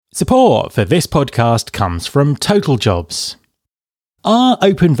Support for this podcast comes from Total Jobs. Are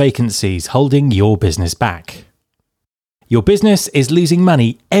open vacancies holding your business back? Your business is losing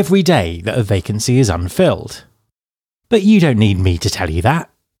money every day that a vacancy is unfilled. But you don't need me to tell you that.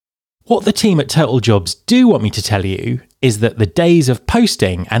 What the team at Total Jobs do want me to tell you is that the days of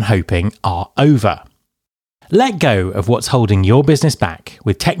posting and hoping are over. Let go of what's holding your business back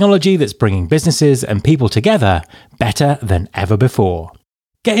with technology that's bringing businesses and people together better than ever before.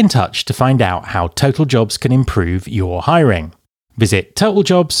 Get in touch to find out how Total Jobs can improve your hiring. Visit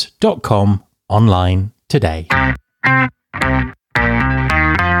totaljobs.com online today.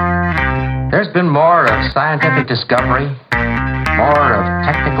 There's been more of scientific discovery, more of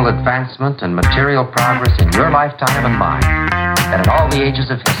technical advancement and material progress in your lifetime and mine than in all the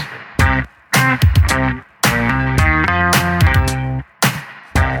ages of history.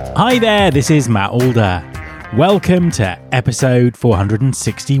 Hi there, this is Matt Alder. Welcome to episode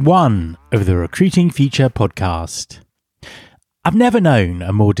 461 of the Recruiting Future podcast. I've never known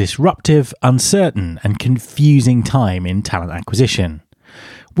a more disruptive, uncertain and confusing time in talent acquisition.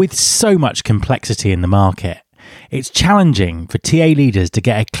 With so much complexity in the market, it's challenging for TA leaders to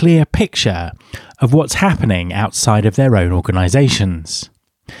get a clear picture of what's happening outside of their own organisations.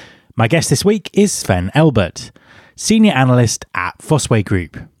 My guest this week is Sven Elbert, Senior Analyst at Fosway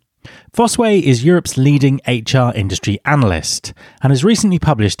Group. Fosway is Europe's leading HR industry analyst and has recently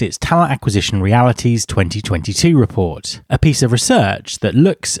published its Talent Acquisition Realities 2022 report, a piece of research that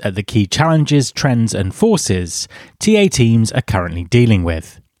looks at the key challenges, trends and forces TA teams are currently dealing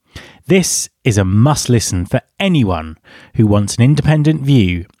with. This is a must-listen for anyone who wants an independent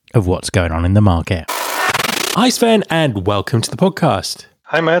view of what's going on in the market. Hi Sven, and welcome to the podcast.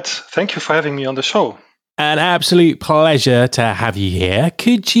 Hi Matt, thank you for having me on the show. An absolute pleasure to have you here.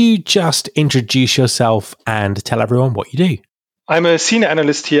 Could you just introduce yourself and tell everyone what you do? I'm a senior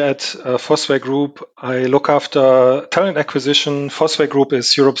analyst here at Fosway Group. I look after talent acquisition. Fosway Group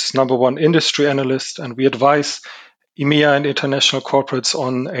is Europe's #1 industry analyst, and we advise EMEA and international corporates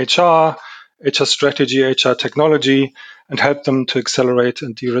on HR strategy, HR technology, and help them to accelerate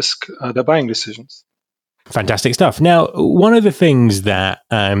and de-risk their buying decisions. Fantastic stuff. Now, one of the things that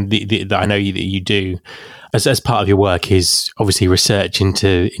that I know that you do as part of your work is obviously research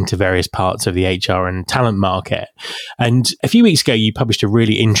into various parts of the HR and talent market. And a few weeks ago, you published a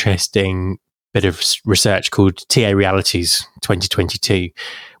really interesting bit of research called TA Realities 2022,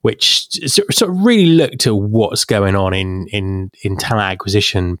 which sort of really looked at what's going on in talent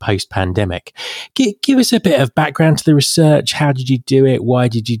acquisition post-pandemic. Give us a bit of background to the research. How did you do it? Why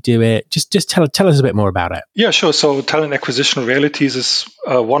did you do it? Just tell us a bit more about it. Yeah, sure. So Talent Acquisition Realities is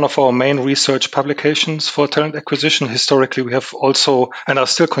one of our main research publications for talent acquisition. Historically, we have also and are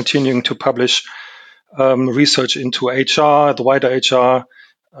still continuing to publish research into HR, the wider HR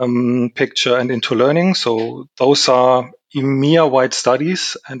picture, and into learning. So those are EMEA-wide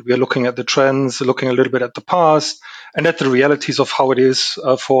studies, and we are looking at the trends, looking a little bit at the past, and at the realities of how it is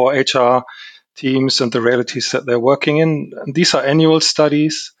for HR teams and the realities that they're working in. And these are annual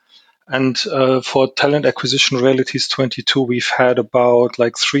studies, and for Talent Acquisition Realities 22, we've had about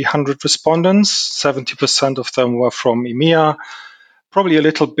 300 respondents. 70% of them were from EMEA, probably a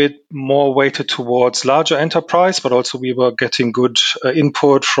little bit more weighted towards larger enterprise, but also we were getting good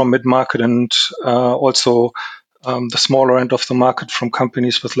input from mid-market and also the smaller end of the market from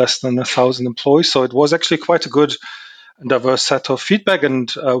companies with less than 1,000 employees. So it was actually quite a good and diverse set of feedback, and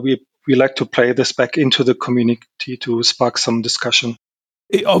we like to play this back into the community to spark some discussion.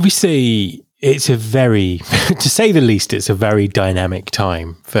 Obviously, it's a very, to say the least, it's a very dynamic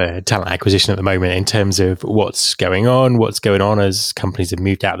time for talent acquisition at the moment in terms of what's going on as companies have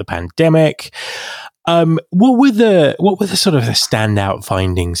moved out of the pandemic. What were the sort of the standout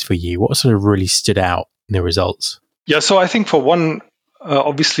findings for you? What sort of really stood out in the results? Yeah, so I think for one,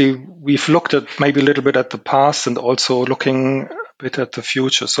 obviously we've looked at maybe a little bit at the past and also looking a bit at the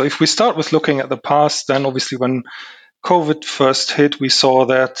future. So if we start with looking at the past, then obviously when COVID first hit, we saw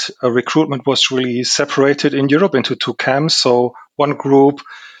that recruitment was really separated in Europe into two camps. So one group,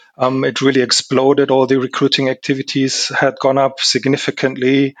 it really exploded. All the recruiting activities had gone up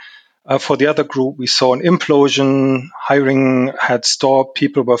significantly. For the other group, we saw an implosion. Hiring had stopped.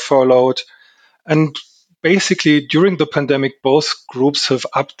 People were furloughed. And basically, during the pandemic, both groups have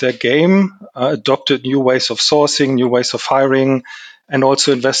upped their game, adopted new ways of sourcing, new ways of hiring, and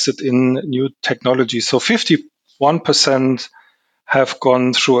also invested in new technology. So 51% have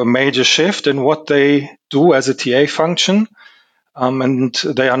gone through a major shift in what they do as a TA function. And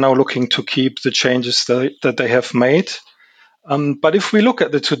they are now looking to keep the changes that they have made. But if we look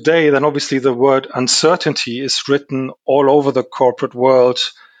at it today, then obviously the word uncertainty is written all over the corporate world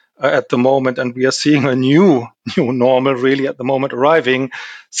at the moment, and we are seeing a new normal really at the moment arriving.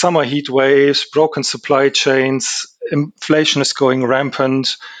 Summer heat waves, broken supply chains, inflation is going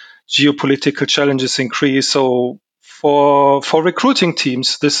rampant, geopolitical challenges increase. So for recruiting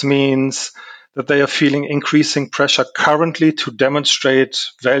teams, this means that they are feeling increasing pressure currently to demonstrate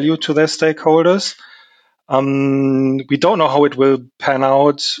value to their stakeholders. We don't know how it will pan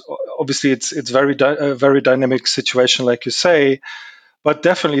out. Obviously, it's a very dynamic situation, like you say. But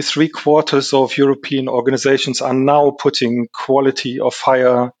definitely 3/4 of European organizations are now putting quality of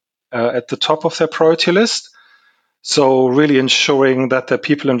hire at the top of their priority list. So really ensuring that their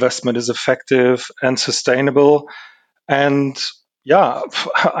people investment is effective and sustainable. And yeah,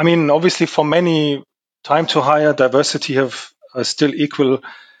 I mean, obviously for many, time to hire, diversity have still equal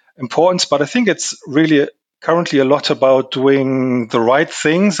importance, but I think it's really currently a lot about doing the right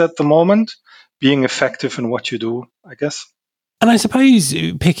things at the moment, being effective in what you do, I guess. And I suppose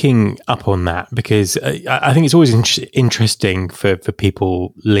picking up on that, because I think it's always interesting for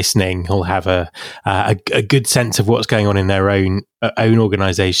people listening who'll have a good sense of what's going on in their own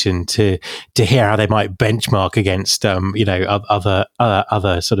organisation to hear how they might benchmark against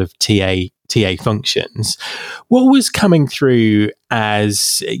other sort of TA functions. What was coming through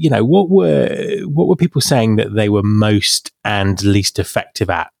as, what were people saying that they were most and least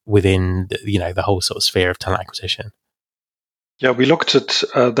effective at within the whole sort of sphere of talent acquisition? Yeah, we looked at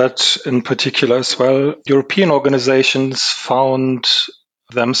that in particular as well. European organizations found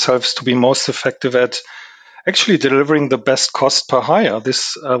themselves to be most effective at actually delivering the best cost per hire.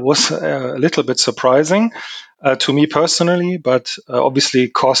 This was a little bit surprising to me personally, but obviously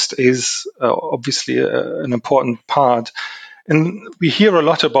cost is obviously an important part. And we hear a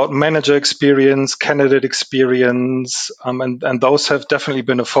lot about manager experience, candidate experience, and those have definitely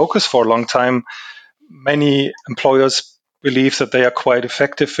been a focus for a long time. Many employers believe that they are quite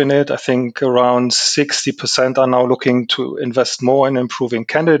effective in it. I think around 60% are now looking to invest more in improving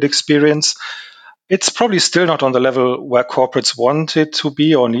candidate experience. It's probably still not on the level where corporates want it to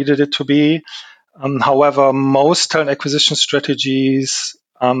be or needed it to be. However, most talent acquisition strategies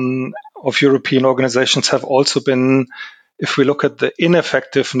of European organizations have also been, if we look at the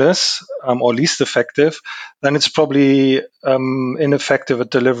ineffectiveness or least effective, then it's probably ineffective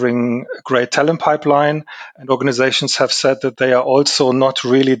at delivering a great talent pipeline. And organizations have said that they are also not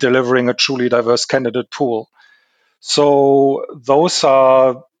really delivering a truly diverse candidate pool. So those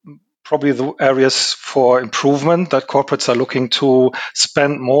are probably the areas for improvement that corporates are looking to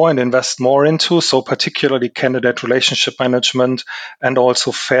spend more and invest more into. So particularly candidate relationship management and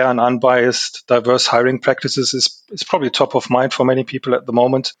also fair and unbiased diverse hiring practices is probably top of mind for many people at the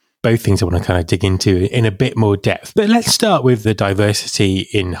moment. Both things I want to kind of dig into in a bit more depth. But let's start with the diversity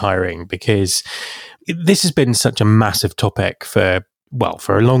in hiring, because this has been such a massive topic for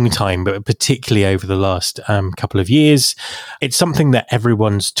a long time, but particularly over the last couple of years. It's something that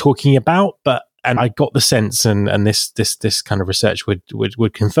everyone's talking about, and I got the sense, and this kind of research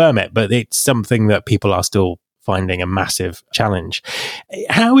would confirm it, but it's something that people are still finding a massive challenge.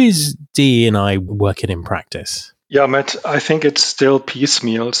 How is DE&I working in practice? Yeah, Matt, I think it's still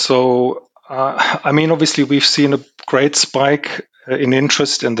piecemeal. So, obviously we've seen a great spike in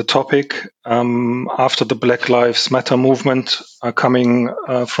interest in the topic after the Black Lives Matter movement coming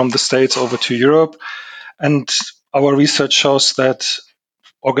from the States over to Europe. And our research shows that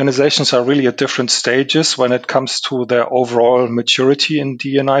organizations are really at different stages when it comes to their overall maturity in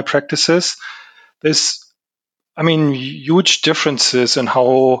D&I practices. There's, huge differences in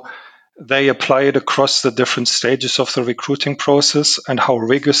how they apply it across the different stages of the recruiting process and how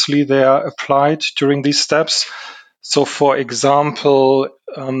rigorously they are applied during these steps. So, for example,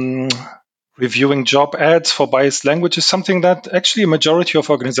 reviewing job ads for biased language is something that actually a majority of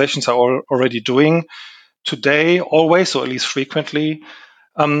organizations are already doing today, always, or at least frequently.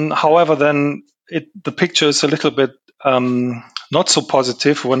 However, then the picture is a little bit not so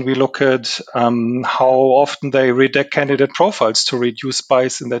positive when we look at how often they redact candidate profiles to reduce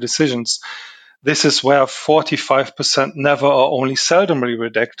bias in their decisions. This is where 45% never or only seldomly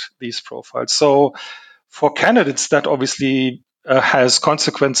redact these profiles. So for candidates, that obviously has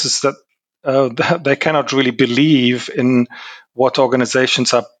consequences that they cannot really believe in what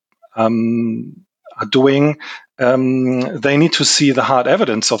organizations are doing. They need to see the hard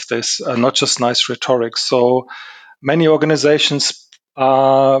evidence of this, not just nice rhetoric. So many organizations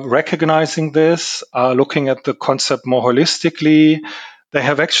are recognizing this, are looking at the concept more holistically. They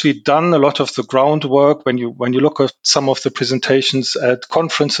have actually done a lot of the groundwork. When you look at some of the presentations at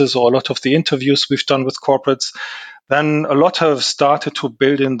conferences or a lot of the interviews we've done with corporates, then a lot have started to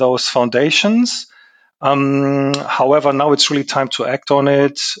build in those foundations. However, now it's really time to act on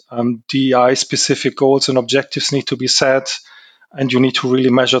it. DEI-specific goals and objectives need to be set, and you need to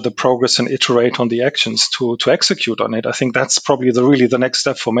really measure the progress and iterate on the actions to execute on it. I think that's probably the next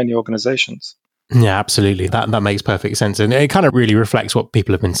step for many organizations. Yeah, absolutely. That makes perfect sense. And it kind of really reflects what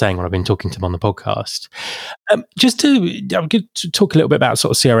people have been saying when I've been talking to them on the podcast. I'm going to talk a little bit about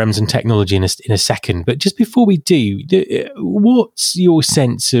sort of CRMs and technology in a second. But just before we do, what's your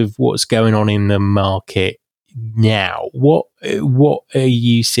sense of what's going on in the market now? What are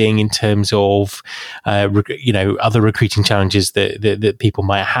you seeing in terms of, other recruiting challenges that people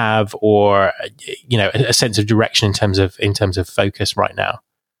might have, or, a sense of direction in terms of focus right now?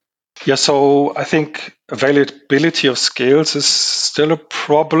 Yeah, so I think availability of skills is still a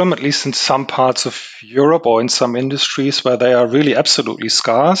problem, at least in some parts of Europe or in some industries where they are really absolutely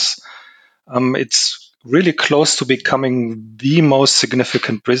scarce. It's really close to becoming the most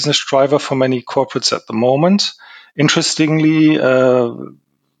significant business driver for many corporates at the moment. Interestingly, we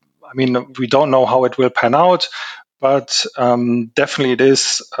don't know how it will pan out, but definitely it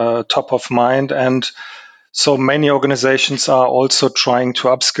is top of mind. And so many organizations are also trying to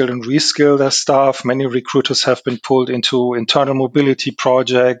upskill and reskill their staff. Many recruiters have been pulled into internal mobility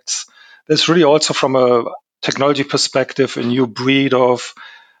projects. There's really also, from a technology perspective, a new breed of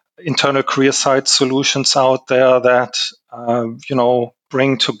internal career site solutions out there that,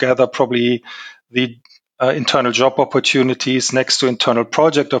 bring together probably the internal job opportunities next to internal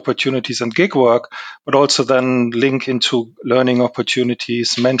project opportunities and gig work, but also then link into learning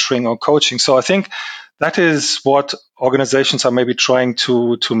opportunities, mentoring or coaching. So I think that is what organizations are maybe trying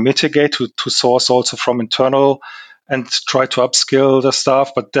to mitigate, to source also from internal and try to upskill the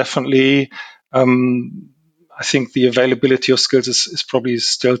staff. But definitely, I think the availability of skills is probably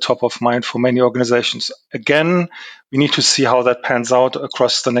still top of mind for many organizations. Again, we need to see how that pans out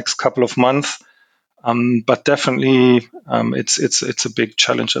across the next couple of months. But definitely, it's a big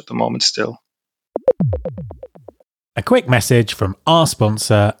challenge at the moment still. A quick message from our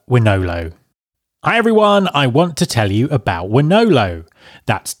sponsor, Wonolo. Hi everyone, I want to tell you about Wonolo.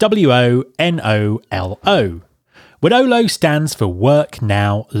 That's Wonolo. Wonolo stands for Work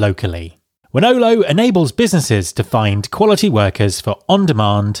Now Locally. Wonolo enables businesses to find quality workers for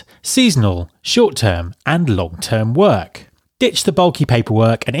on-demand, seasonal, short-term and long-term work. Ditch the bulky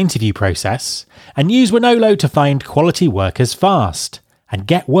paperwork and interview process and use Wonolo to find quality workers fast and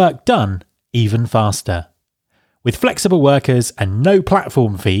get work done even faster. With flexible workers and no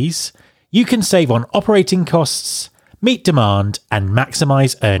platform fees, you can save on operating costs, meet demand, and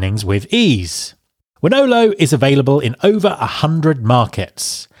maximise earnings with ease. Wonolo is available in over 100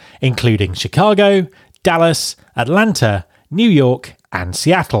 markets, including Chicago, Dallas, Atlanta, New York, and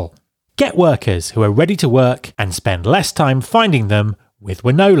Seattle. Get workers who are ready to work and spend less time finding them with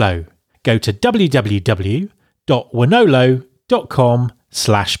Wonolo. Go to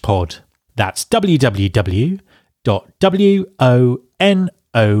www.wonolo.com/pod. That's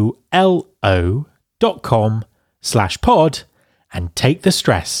www.wonolo.com/pod and take the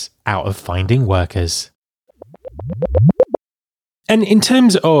stress out of finding workers. And in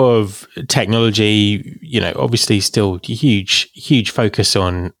terms of technology, obviously still huge focus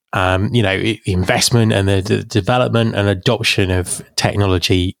on, investment and the development and adoption of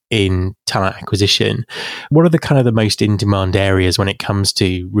technology in talent acquisition. What are the kind of the most in-demand areas when it comes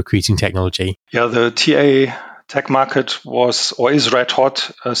to recruiting technology? Yeah, the TA tech market was or is red hot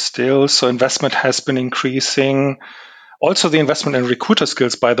still, so investment has been increasing. Also, the investment in recruiter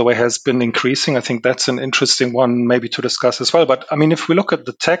skills, by the way, has been increasing. I think that's an interesting one maybe to discuss as well. But if we look at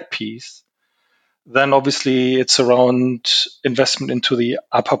the tech piece, then obviously it's around investment into the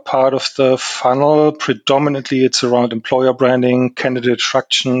upper part of the funnel. Predominantly, it's around employer branding, candidate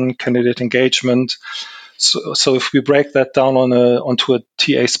attraction, candidate engagement. So if we break that down onto a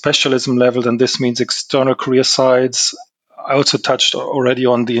TA specialism level, then this means external career sites. I also touched already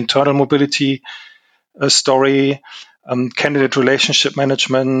on the internal mobility story. Candidate relationship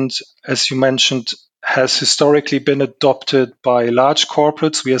management, as you mentioned, has historically been adopted by large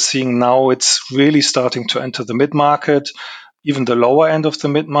corporates. We are seeing now it's really starting to enter the mid-market, even the lower end of the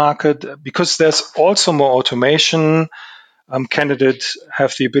mid-market, because there's also more automation. Candidates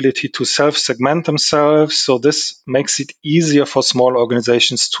have the ability to self-segment themselves. So this makes it easier for small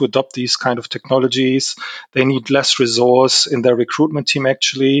organizations to adopt these kind of technologies. They need less resource in their recruitment team,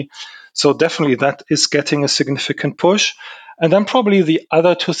 actually. So definitely that is getting a significant push. And then probably the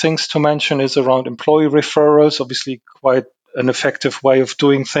other two things to mention is around employee referrals, obviously quite an effective way of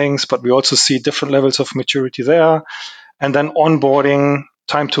doing things, but we also see different levels of maturity there. And then onboarding,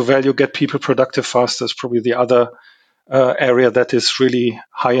 time to value, get people productive faster is probably the other area that is really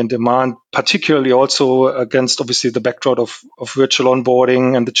high in demand, particularly also against obviously the backdrop of virtual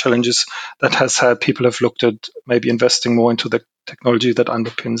onboarding and the challenges that has had. People have looked at maybe investing more into the technology that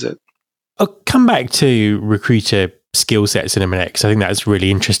underpins it. I'll come back to recruiter skill sets in a minute, because I think that's really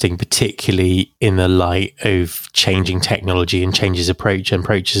interesting, particularly in the light of changing technology and changes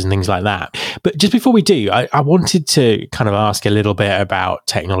approaches and things like that. But just before we do, I wanted to kind of ask a little bit about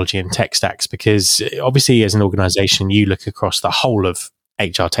technology and tech stacks, because obviously as an organization, you look across the whole of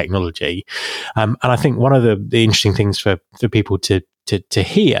HR technology. And I think one of the interesting things for people to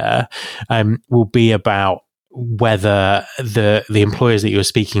hear will be about whether the employers that you were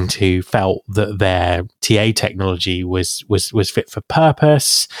speaking to felt that their TA technology was fit for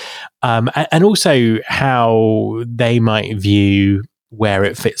purpose, and also how they might view where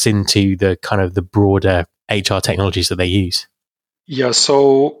it fits into the kind of the broader HR technologies that they use. Yeah,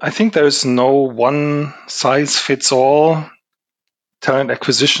 so I think there's no one size fits all talent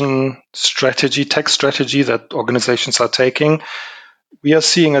acquisition strategy, tech strategy that organizations are taking. We are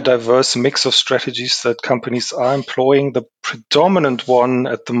seeing a diverse mix of strategies that companies are employing. The predominant one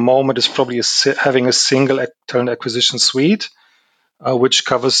at the moment is probably having a single talent acquisition suite, which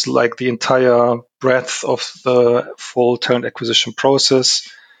covers like the entire breadth of the full talent acquisition process.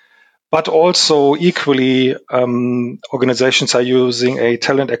 But also equally, organizations are using a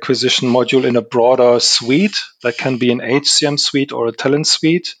talent acquisition module in a broader suite that can be an HCM suite or a talent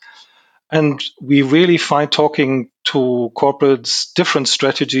suite. And we really find talking to corporates, different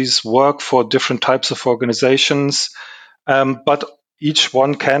strategies work for different types of organizations, but each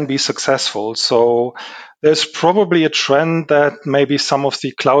one can be successful. So there's probably a trend that maybe some of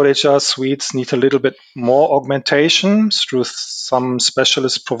the cloud HR suites need a little bit more augmentation through some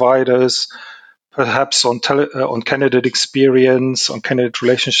specialist providers, perhaps on candidate experience, on candidate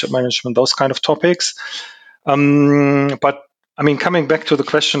relationship management, those kind of topics. But I mean, coming back to the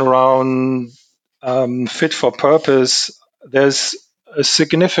question around fit for purpose, there's a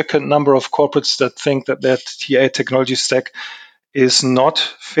significant number of corporates that think that their TA technology stack is not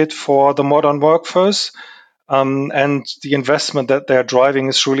fit for the modern workforce. And the investment that they're driving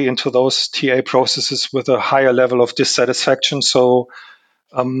is really into those TA processes with a higher level of dissatisfaction. So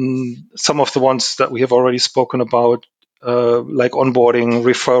some of the ones that we have already spoken about, like onboarding,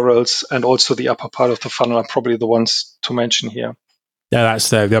 referrals, and also the upper part of the funnel are probably the ones to mention here. Yeah,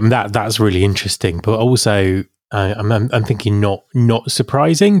 that's really interesting, but also I'm thinking not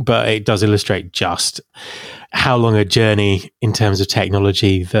surprising, but it does illustrate just how long a journey in terms of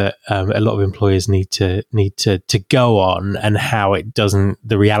technology that a lot of employers need to go on, and how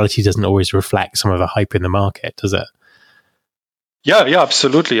the reality doesn't always reflect some of the hype in the market, does it? Yeah,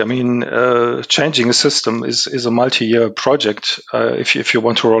 absolutely. I mean, changing a system is a multi-year project. If you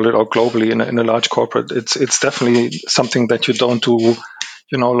want to roll it out globally in a large corporate, it's definitely something that you don't do,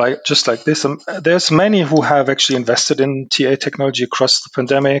 like just like this. There's many who have actually invested in TA technology across the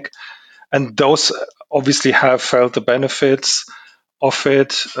pandemic, and those obviously have felt the benefits of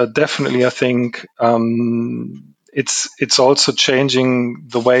it. Definitely, I think it's also changing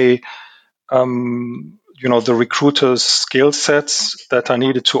the way. The recruiters' skill sets that are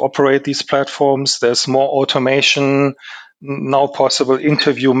needed to operate these platforms. There's more automation, now possible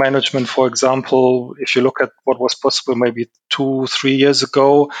interview management, for example. If you look at what was possible maybe 2-3 years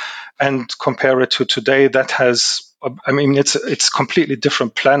ago and compare it to today, it's a completely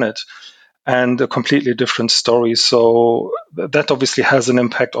different planet and a completely different story. So that obviously has an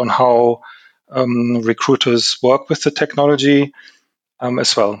impact on how recruiters work with the technology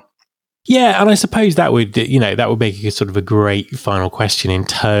as well. Yeah, and I suppose that would make a sort of a great final question in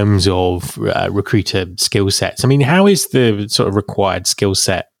terms of recruiter skill sets. I mean, how is the sort of required skill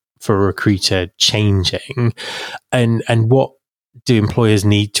set for a recruiter changing, and what do employers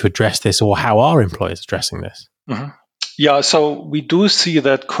need to address this, or how are employers addressing this? Mm-hmm. Yeah, so we do see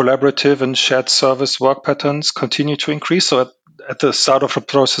that collaborative and shared service work patterns continue to increase. So at the start of the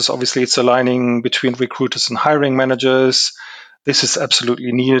process, obviously, it's aligning between recruiters and hiring managers. This is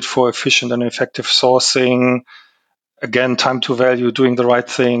absolutely needed for efficient and effective sourcing. Again, time to value, doing the right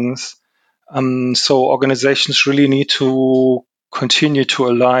things. So organizations really need to continue to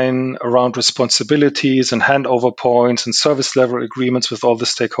align around responsibilities and handover points and service level agreements with all the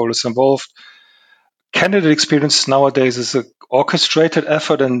stakeholders involved. Candidate experience nowadays is an orchestrated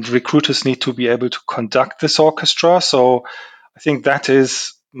effort, and recruiters need to be able to conduct this orchestra. So I think that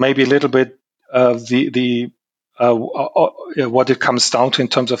is maybe a little bit what it comes down to in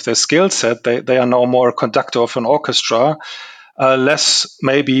terms of their skill set. They are now more a conductor of an orchestra, less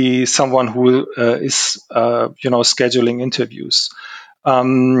maybe someone who is scheduling interviews.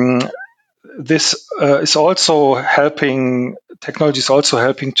 this is also helping, technology is also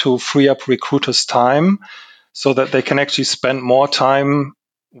helping to free up recruiters' time so that they can actually spend more time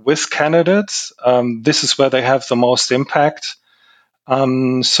with candidates. This is where they have the most impact.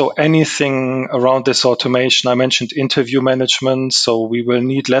 So anything around this automation, I mentioned interview management. So we will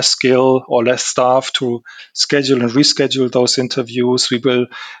need less skill or less staff to schedule and reschedule those interviews. We will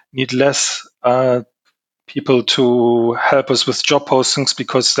need less people to help us with job postings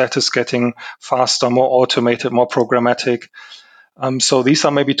because that is getting faster, more automated, more programmatic. So these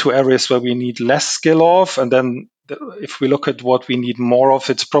are maybe two areas where we need less skill of. And then if we look at what we need more of,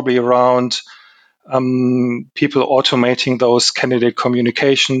 it's probably around people automating those candidate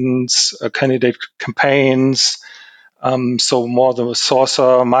communications, candidate campaigns. So more the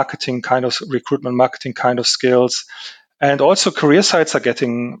sourcer marketing kind of recruitment marketing kind of skills. And also career sites are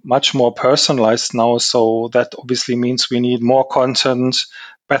getting much more personalized now. So that obviously means we need more content,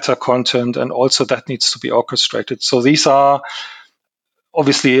 better content, and also that needs to be orchestrated. So these are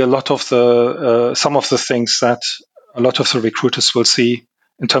obviously a lot of the some of the things that a lot of the recruiters will see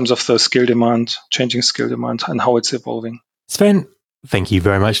in terms of the skill demand, changing skill demand, and how it's evolving. Sven, thank you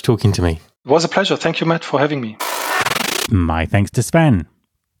very much for talking to me. It was a pleasure. Thank you, Matt, for having me. My thanks to Sven.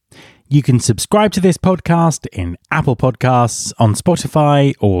 You can subscribe to this podcast in Apple Podcasts, on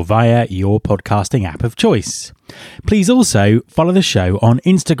Spotify, or via your podcasting app of choice. Please also follow the show on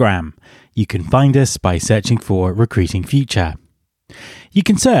Instagram. You can find us by searching for Recruiting Future. You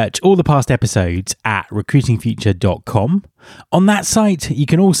can search all the past episodes at recruitingfuture.com. On that site, you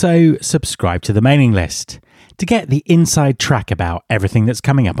can also subscribe to the mailing list to get the inside track about everything that's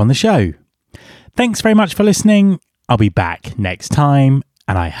coming up on the show. Thanks very much for listening. I'll be back next time,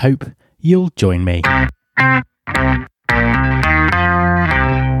 and I hope you'll join me.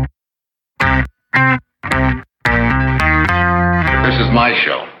 This is my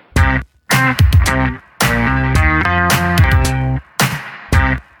show.